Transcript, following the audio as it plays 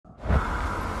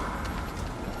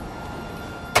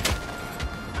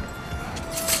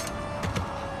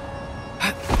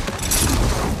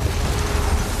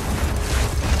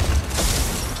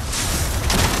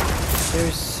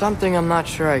something I'm not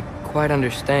sure I quite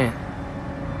understand.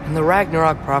 In the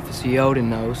Ragnarok prophecy Odin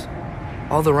knows,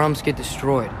 all the realms get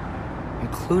destroyed,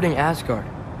 including Asgard.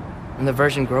 In the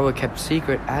version Groa kept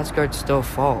secret, Asgard still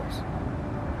falls.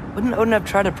 Wouldn't Odin have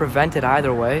tried to prevent it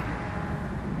either way?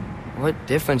 What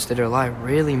difference did her lie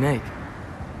really make?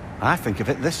 I think of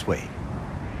it this way.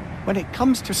 When it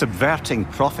comes to subverting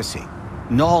prophecy,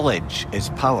 knowledge is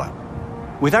power.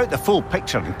 Without the full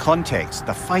picture and context,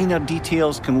 the finer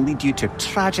details can lead you to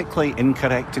tragically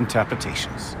incorrect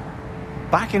interpretations.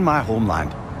 Back in my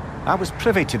homeland, I was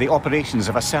privy to the operations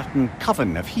of a certain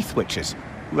coven of heath witches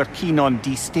who were keen on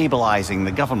destabilizing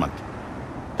the government.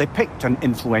 They picked an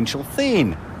influential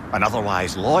Thane, an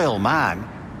otherwise loyal man,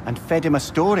 and fed him a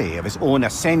story of his own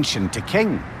ascension to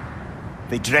king.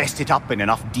 They dressed it up in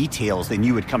enough details they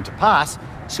knew would come to pass,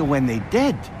 so when they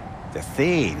did, the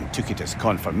Thane took it as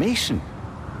confirmation.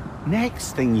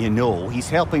 Next thing you know, he's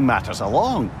helping matters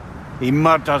along. He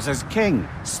murders his king,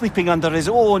 sleeping under his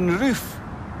own roof.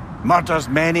 Murders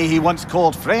many he once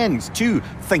called friends, too,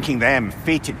 thinking them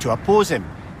fated to oppose him.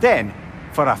 Then,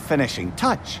 for a finishing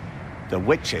touch, the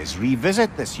witches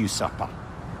revisit this usurper.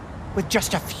 With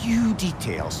just a few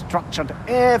details structured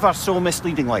ever so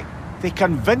misleadingly, they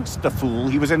convinced the fool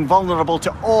he was invulnerable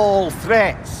to all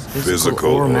threats.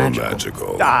 Physical or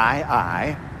magical.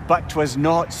 Aye, but 'twas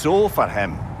not so for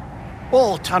him.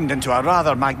 All turned into a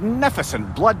rather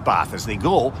magnificent bloodbath as they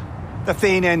go. The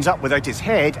Thane ends up without his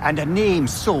head and a name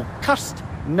so cursed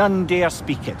none dare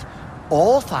speak it.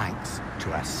 All thanks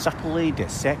to a subtly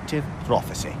deceptive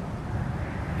prophecy.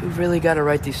 You've really got to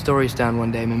write these stories down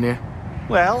one day, Mimir.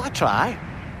 Well, I try.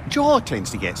 Jaw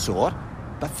tends to get sore,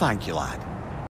 but thank you, lad.